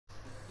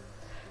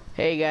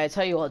Hey guys,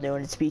 how you all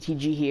doing? It's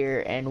BTG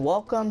here, and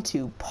welcome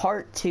to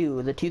part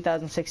 2, the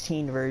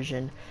 2016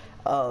 version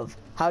of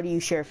How to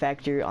Use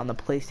ShareFactory on the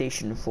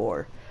PlayStation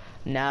 4.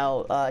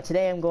 Now,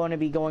 today I'm going to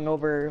be going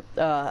over,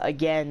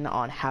 again,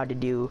 on how to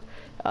do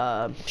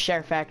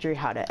ShareFactory,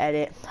 how to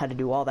edit, how to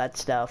do all that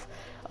stuff.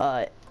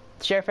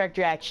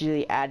 ShareFactory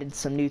actually added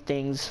some new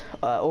things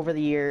over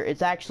the year.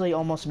 It's actually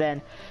almost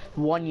been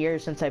 1 year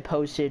since I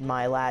posted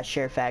my last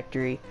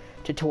ShareFactory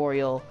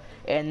tutorial,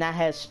 and that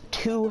has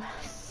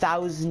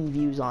 2,000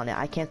 views on it.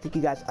 I can't thank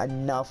you guys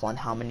enough on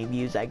how many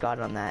views I got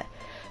on that,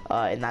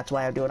 and that's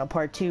why I'm doing a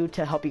part 2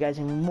 to help you guys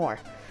even more.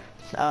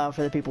 For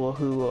the people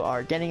who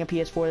are getting a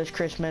PS4 this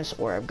Christmas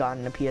or have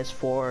gotten a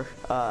PS4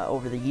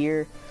 over the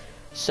year.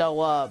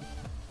 So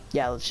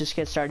yeah, let's just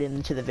get started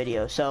into the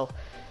video. So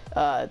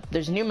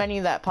there's a new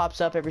menu that pops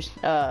up every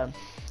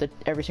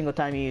single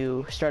time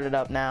you start it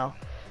up now.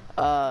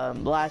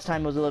 Last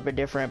time was a little bit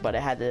different, but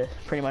it had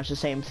pretty much the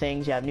same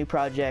things. You have new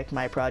project,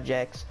 my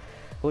projects,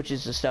 which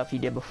is the stuff you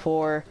did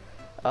before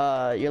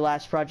your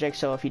last project.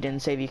 So if you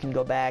didn't save, you can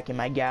go back in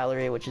my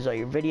gallery, which is all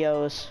your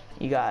videos.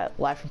 You got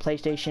live from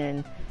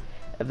PlayStation,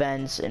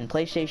 events in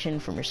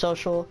PlayStation from your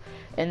social,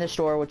 in the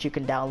store, which you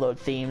can download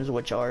themes,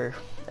 which are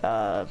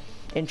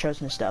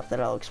intros and stuff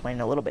that I'll explain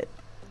in a little bit.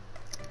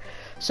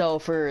 So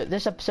for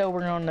this episode,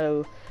 we're going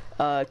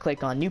to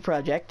click on new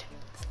project,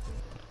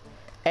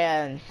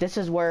 and this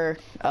is where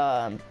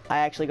I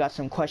actually got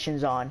some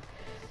questions on.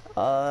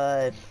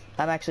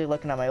 I'm actually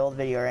looking at my old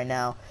video right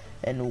now,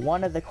 and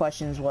one of the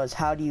questions was,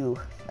 how do you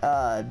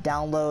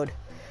download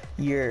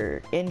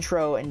your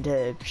intro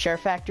into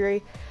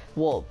ShareFactory?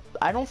 Well,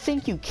 I don't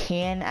think you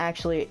can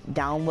actually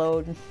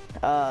download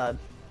an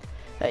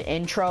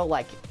intro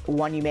like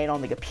one you made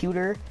on the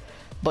computer,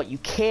 but you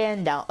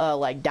can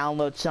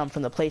download some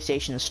from the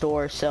PlayStation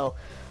Store. So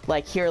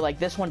like here, like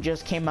this one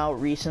just came out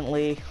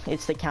recently.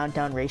 It's the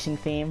Countdown Racing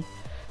theme,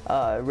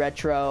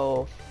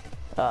 retro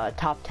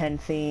top 10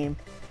 theme.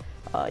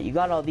 You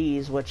got all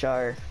these, which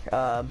are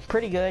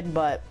pretty good,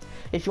 but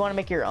if you want to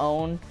make your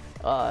own,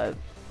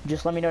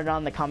 just let me know down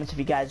in the comments if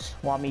you guys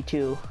want me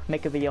to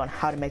make a video on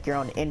how to make your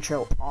own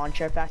intro on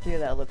ShareFactory.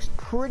 That looks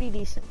pretty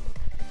decent.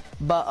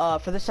 But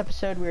for this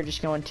episode, we're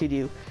just going to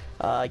do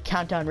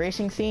Countdown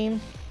Racing theme.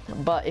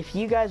 But if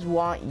you guys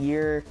want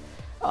your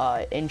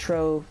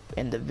intro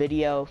in the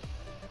video,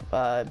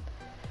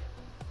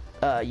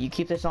 you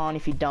keep this on.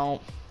 If you don't,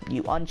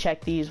 you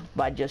uncheck these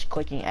by just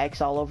clicking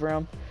X all over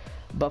them.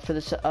 But for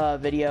this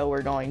video,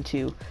 we're going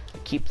to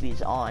keep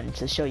these on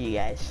to show you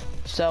guys.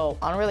 So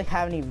I don't really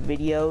have any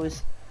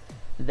videos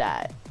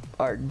that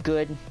are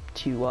good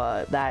to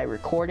that I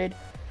recorded,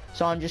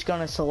 so I'm just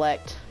gonna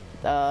select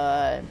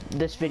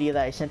this video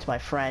that I sent to my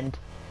friend.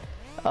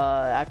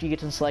 After you get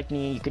to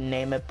selecting, you can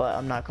name it, but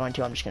I'm not going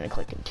to. I'm just gonna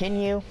click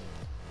continue,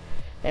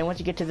 and once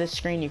you get to this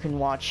screen, you can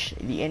watch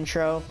the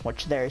intro,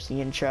 which there's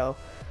the intro,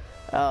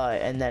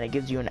 and then it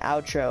gives you an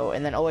outro,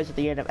 and then always at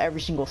the end of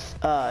every single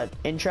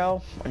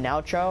intro and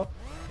outro,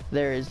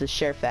 there is the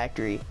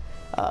ShareFactory.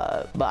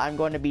 But I'm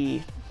going to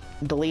be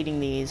deleting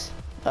these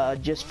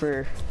just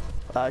for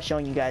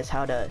showing you guys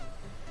how to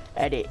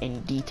edit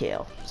in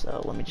detail.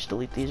 So let me just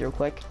delete these real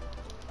quick.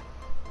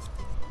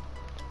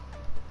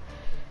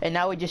 And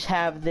now we just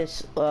have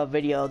this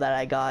video that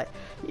I got.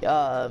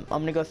 I'm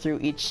gonna go through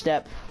each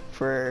step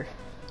for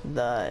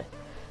the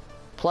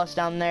plus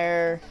down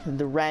there,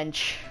 the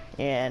wrench,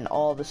 and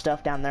all the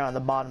stuff down there on the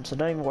bottom, so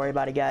don't even worry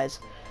about it, guys.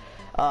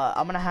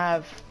 I'm gonna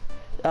have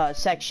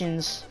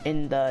sections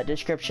in the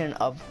description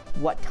of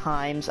what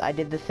times I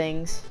did the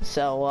things.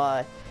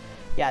 So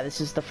yeah,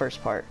 this is the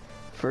first part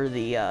for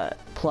the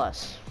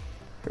plus,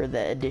 for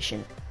the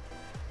addition.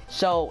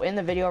 So in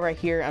the video right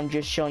here, I'm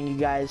just showing you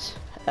guys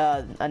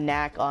a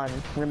knack on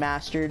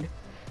remastered,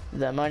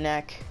 the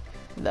Monac,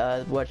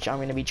 which I'm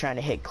gonna be trying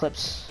to hit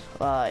clips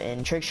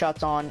and trick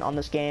shots on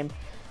this game.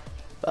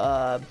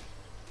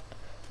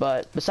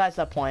 But besides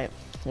that point,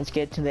 let's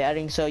get to the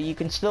editing. So you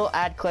can still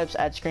add clips,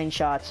 add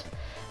screenshots.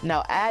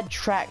 Now add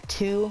track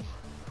 2,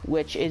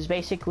 which is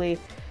basically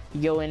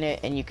you go in it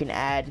and you can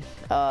add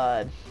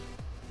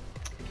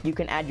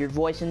your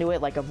voice into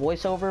it, like a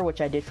voiceover,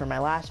 which I did for my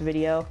last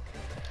video.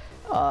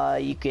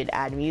 You could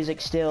add music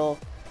still.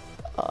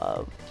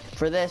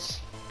 For this,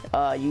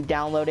 you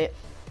download it,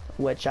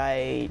 which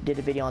I did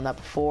a video on that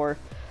before.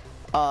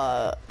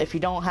 If you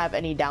don't have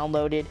any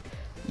downloaded,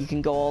 you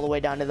can go all the way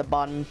down to the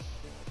bottom,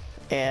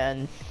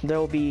 and there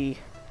will be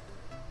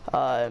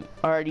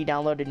already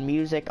downloaded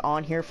music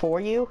on here for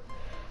you.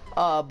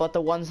 But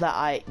the ones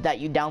that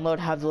you download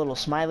have the little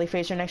smiley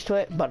face next to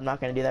it, but I'm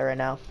not gonna do that right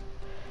now.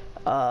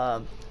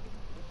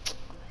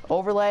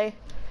 Overlay,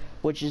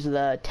 which is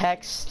the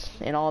text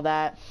and all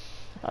that.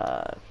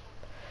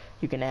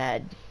 You can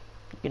add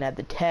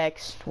the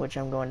text, which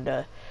I'm going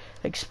to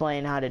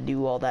explain how to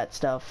do all that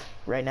stuff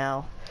right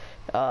now.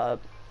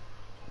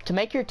 To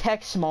make your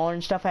text smaller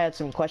and stuff, I had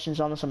some questions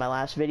on this in my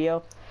last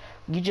video.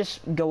 You just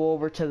go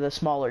over to the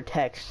smaller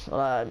text.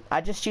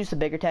 I just choose the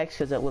bigger text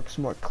because it looks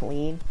more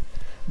clean.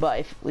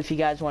 But if you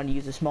guys want to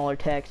use a smaller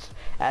text,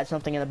 add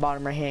something in the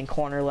bottom right hand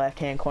corner, left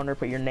hand corner,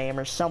 put your name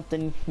or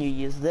something, you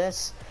use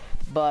this.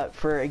 But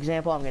for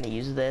example, I'm going to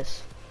use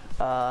this.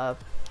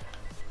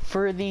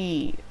 For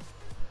the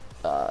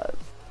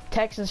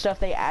text and stuff,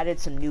 they added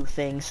some new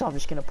things, so I'm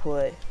just going to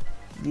put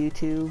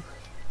YouTube.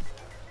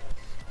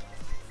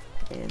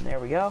 And there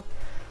we go.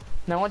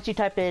 Now once you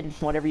type in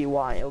whatever you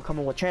want, it will come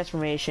in with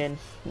transformation.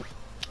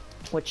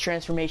 Which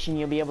transformation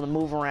you'll be able to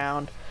move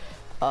around,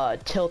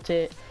 tilt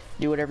it,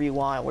 do whatever you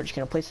want. We're just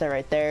gonna place that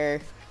right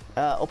there.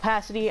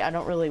 Opacity, I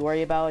don't really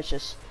worry about. It's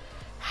just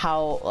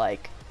how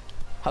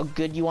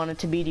good you want it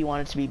to be. Do you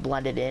want it to be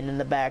blended in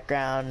the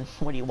background?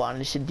 What do you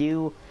want it to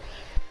do?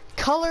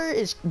 Color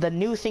is the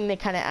new thing. They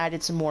kind of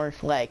added some more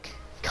like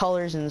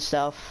colors and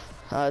stuff.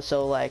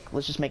 So like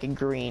let's just make it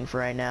green for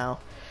right now.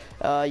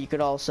 You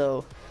could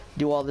also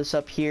do all this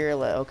up here.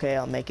 Okay,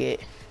 I'll make it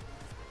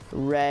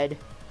red.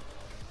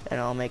 And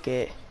I'll make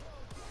it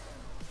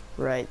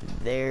right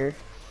there.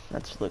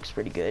 That looks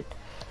pretty good.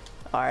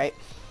 Alright.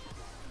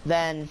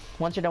 Then,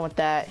 once you're done with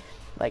that,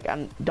 like,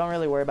 don't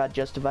really worry about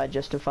justify.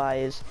 Justify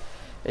is,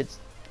 it's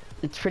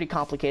pretty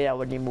complicated. I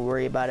wouldn't even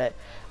worry about it.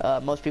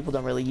 Most people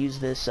don't really use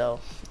this. So,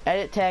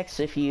 edit text.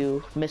 If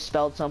you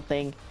misspelled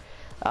something,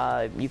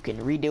 you can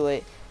redo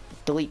it.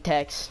 Delete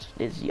text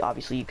is,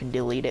 obviously, you can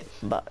delete it.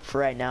 But for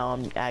right now,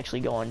 I'm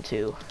actually going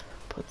to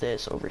put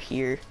this over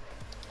here.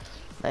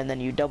 And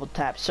then you double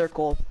tap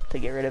circle to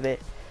get rid of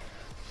it.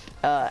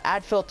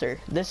 Add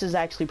filter. This is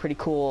actually pretty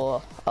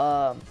cool.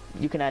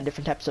 You can add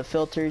different types of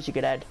filters. You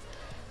could add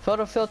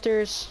photo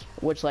filters,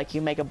 which like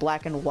you make a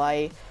black and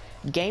white,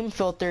 game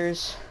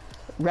filters,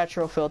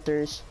 retro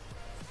filters,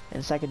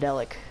 and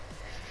psychedelic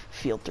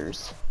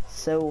filters.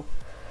 So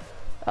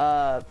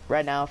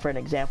right now, for an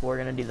example, we're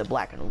gonna do the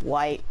black and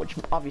white, which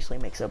obviously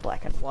makes it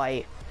black and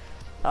white.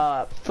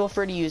 Feel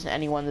free to use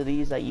any one of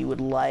these that you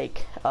would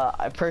like.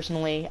 I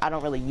personally, I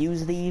don't really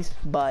use these,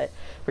 but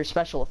for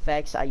special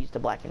effects, I use the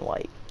black and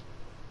white.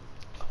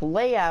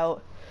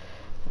 Layout.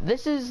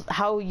 This is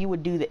how you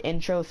would do the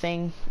intro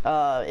thing.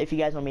 If you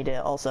guys want me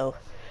to also,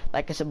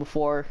 like I said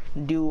before,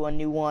 do a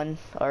new one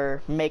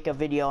or make a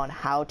video on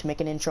how to make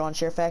an intro on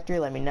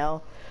ShareFactory, let me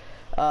know.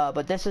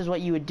 But this is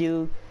what you would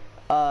do.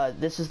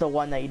 This is the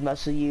one that you'd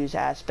mostly use,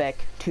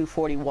 aspect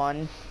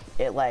 241.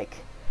 It like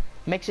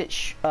makes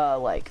it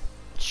like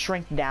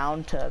shrink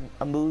down to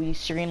a movie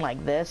screen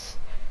like this,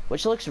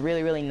 which looks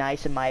really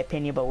nice in my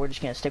opinion, but we're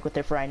just gonna stick with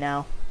it for right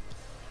now.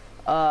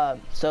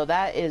 So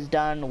that is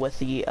done with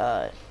the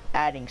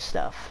adding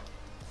stuff.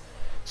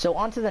 So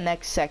on to the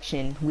next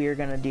section, we are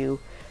gonna do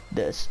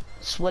this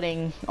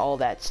splitting, all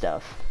that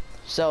stuff.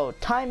 So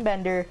time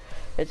bender,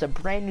 it's a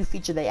brand new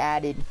feature they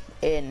added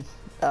in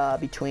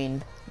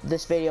between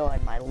this video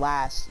and my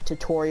last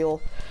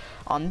tutorial.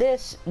 On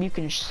this, you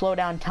can slow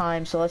down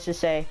time. So let's just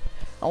say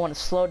I want to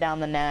slow down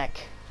the neck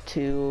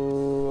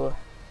to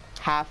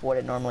half what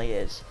it normally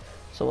is.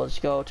 So we'll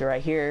just go to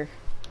right here.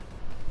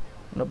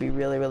 It'll be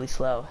really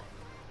slow.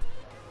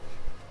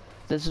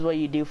 This is what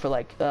you do for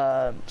like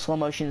slow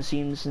motion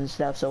scenes and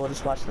stuff. So we'll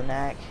just watch the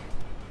neck.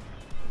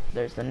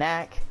 There's the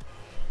neck.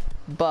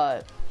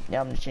 But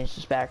yeah, I'm gonna change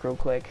this back real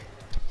quick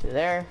to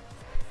there.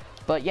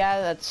 But yeah,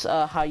 that's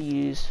how you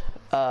use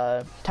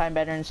time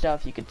bender and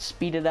stuff. You could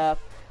speed it up,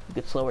 you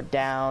could slow it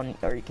down,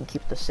 or you can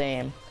keep it the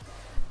same.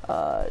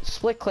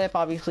 Split clip,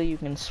 obviously you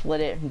can split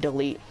it and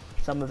delete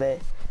some of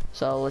it.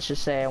 So let's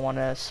just say I want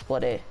to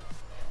split it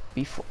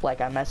before,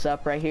 like I mess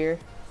up right here.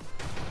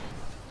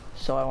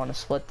 So I want to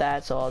split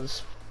that, so I'll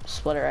just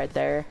split it right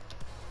there,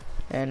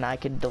 and I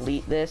can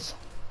delete this.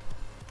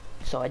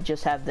 So I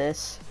just have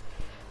this.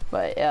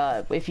 But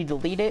if you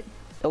delete it,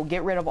 it'll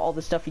get rid of all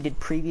the stuff you did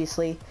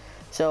previously.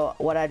 So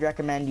what I'd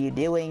recommend you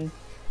doing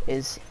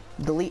is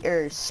delete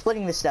or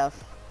splitting the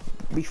stuff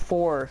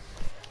before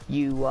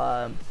you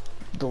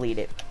delete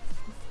it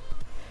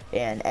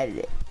and edit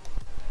it.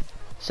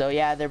 So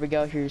yeah, there we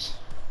go. Here's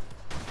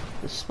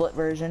the split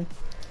version,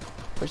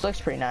 which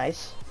looks pretty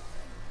nice.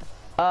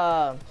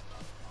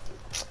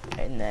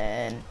 And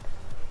then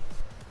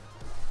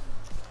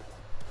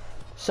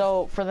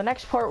so for the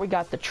next part, we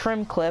got the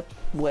trim clip,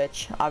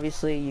 which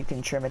obviously you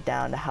can trim it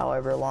down to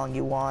however long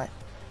you want.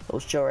 It'll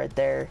show right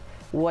there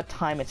what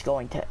time it's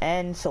going to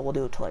end, so we'll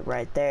do it to like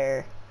right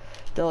there.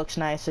 That looks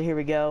nice. So here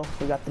we go.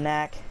 We got the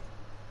neck.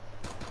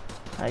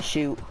 I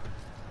shoot,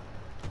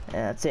 and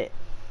that's it.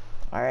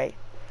 All right,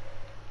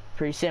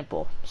 pretty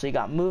simple. So you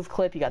got move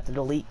clip, you got the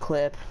delete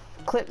clip,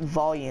 clip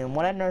volume.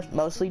 What I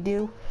mostly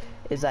do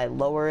is I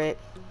lower it,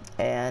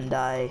 and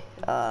I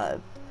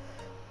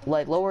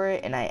lower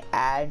it, and I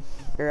add,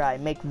 or I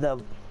make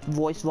the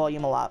voice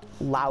volume a lot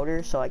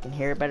louder so I can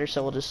hear it better.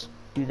 So we'll just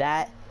do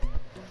that.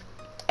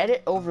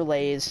 Edit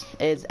overlays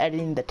is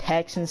editing the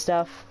text and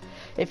stuff.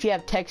 If you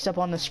have text up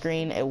on the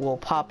screen, it will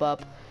pop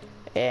up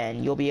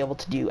and you'll be able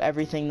to do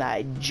everything that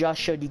I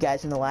just showed you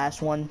guys in the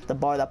last one. The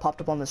bar that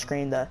popped up on the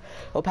screen, the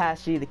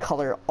opacity, the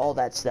color, all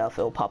that stuff,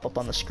 it will pop up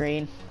on the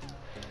screen.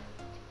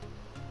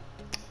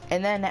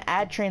 And then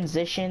add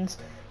transitions.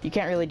 You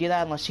can't really do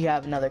that unless you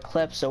have another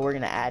clip, so we're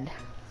gonna add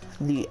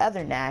the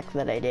other knack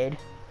that I did,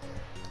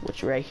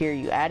 which right here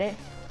you add it,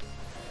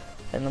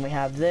 and then we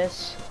have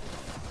this,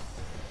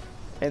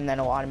 and then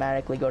it'll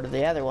automatically go to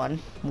the other one,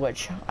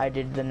 which I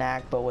did the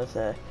knack but with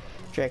a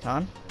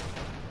Dracon.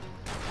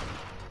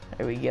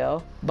 There we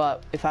go.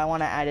 But if I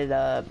want to add it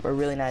a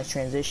really nice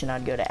transition,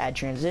 I'd go to add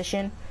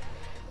transition.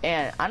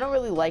 And I don't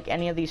really like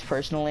any of these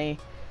personally.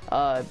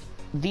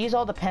 These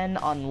all depend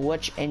on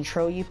which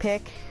intro you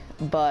pick,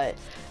 but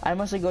I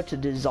mostly go to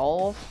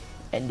dissolve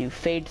and do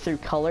fade through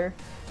color,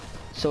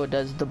 so it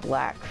does the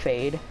black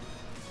fade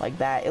like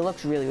that. It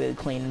looks really, really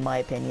clean in my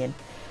opinion.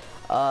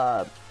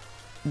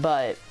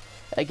 But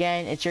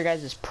again, it's your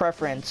guys'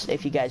 preference.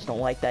 If you guys don't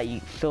like that, you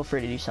feel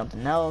free to do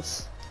something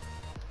else.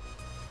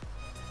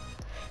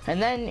 And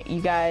then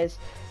you guys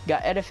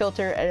got edit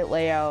filter, edit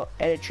layout,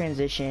 edit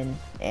transition,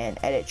 and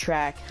edit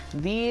track.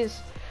 These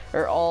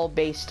are all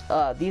based,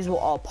 these will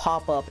all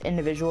pop up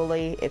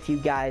individually if you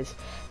guys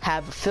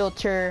have a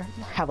filter,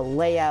 have a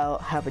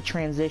layout, have a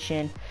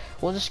transition.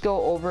 We'll just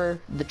go over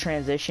the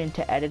transition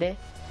to edit it.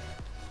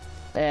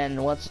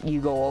 And once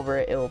you go over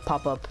it, it will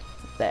pop up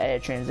the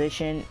edit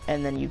transition,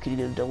 and then you can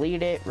either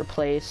delete it,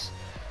 replace.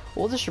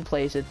 We'll just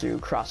replace it through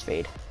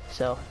crossfade.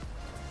 So,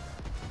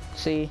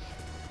 see?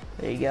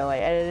 There you go, I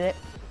edited it.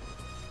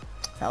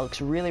 That looks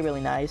really,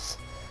 really nice.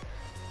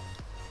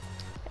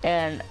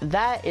 And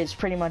that is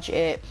pretty much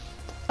it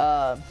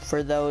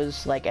for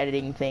those like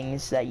editing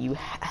things that you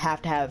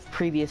have to have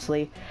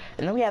previously.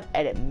 And then we have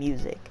edit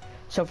music.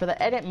 So for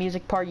the edit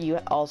music part, you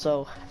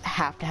also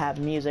have to have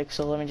music.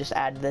 So let me just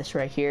add this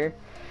right here.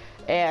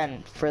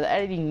 And for the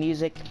editing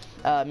music,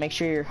 make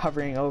sure you're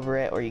hovering over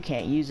it or you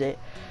can't use it.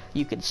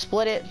 You can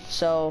split it.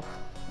 So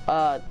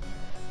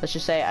let's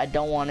just say I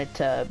don't want it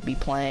to be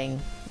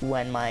playing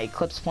when my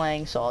clip's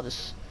playing, so I'll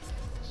just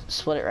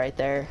split it right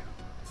there.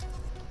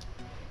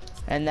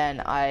 And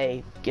then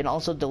I can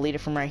also delete it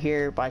from right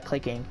here by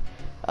clicking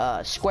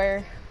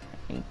square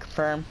and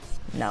confirm.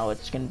 Now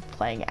it's gonna be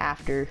playing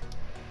after.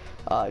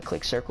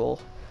 Click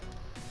circle,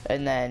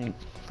 and then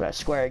press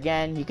square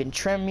again. You can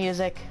trim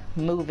music,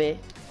 move it.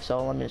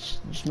 So let me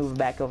just move it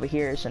back over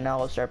here. So now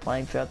it'll start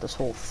playing throughout this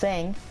whole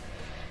thing.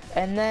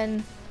 And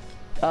then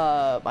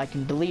I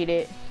can delete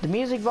it. The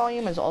music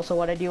volume is also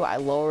what I do. I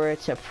lower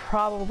it to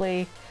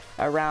probably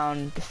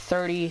around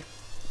 30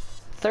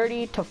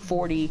 to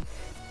 40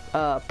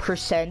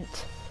 percent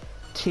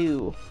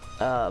to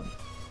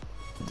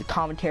the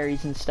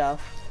commentaries and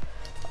stuff.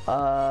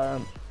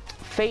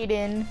 Fade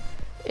in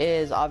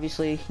is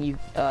obviously you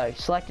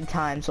selected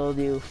time, so it'll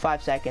do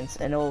 5 seconds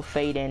and it will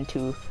fade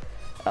into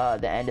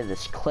the end of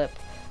this clip,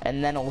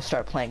 and then it will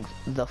start playing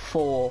the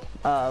full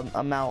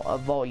amount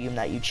of volume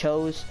that you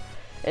chose.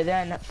 And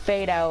then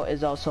fade out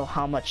is also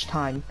how much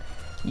time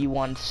you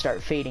want to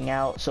start fading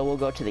out. So we'll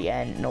go to the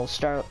end and it'll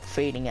start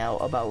fading out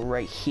about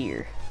right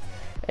here,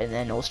 and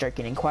then it'll start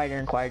getting quieter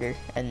and quieter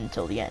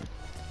until the end.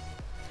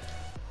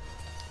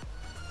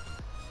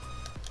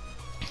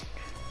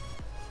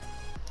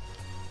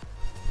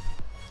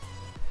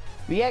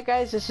 But yeah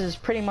guys, this is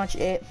pretty much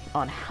it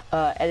on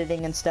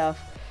editing and stuff.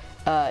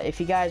 If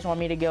you guys want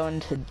me to go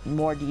into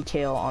more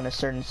detail on a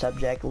certain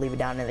subject, leave it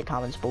down in the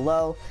comments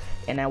below,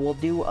 and I will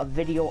do a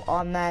video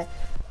on that.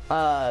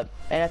 And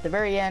at the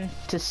very end,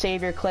 to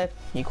save your clip,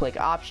 you click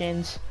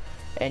options,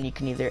 and you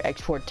can either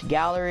export to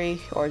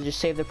gallery or just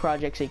save the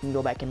project so you can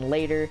go back in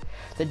later.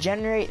 The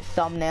generate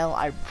thumbnail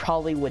I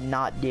probably would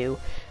not do.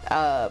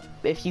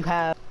 If you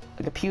have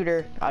a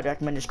computer, I'd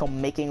recommend just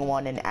making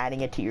one and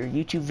adding it to your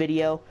YouTube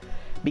video,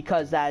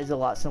 because that is a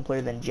lot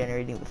simpler than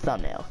generating the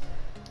thumbnail.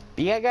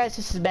 But yeah guys,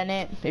 this has been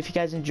it. If you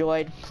guys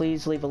enjoyed,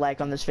 please leave a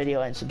like on this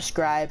video and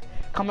subscribe.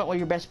 Comment what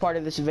your best part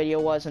of this video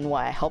was and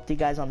what I helped you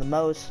guys on the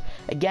most.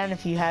 Again,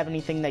 if you have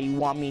anything that you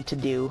want me to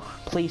do,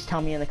 please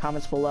tell me in the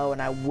comments below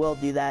and I will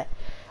do that.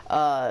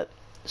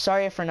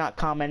 Sorry for not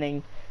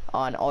commenting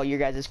on all your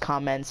guys'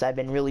 comments. I've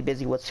been really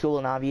busy with school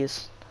and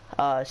obvious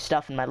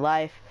stuff in my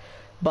life.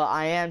 But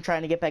I am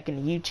trying to get back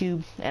into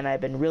YouTube, and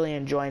I've been really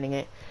enjoying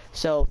it.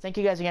 So thank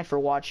you guys again for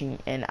watching,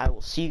 and I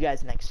will see you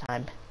guys next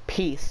time.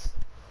 Peace.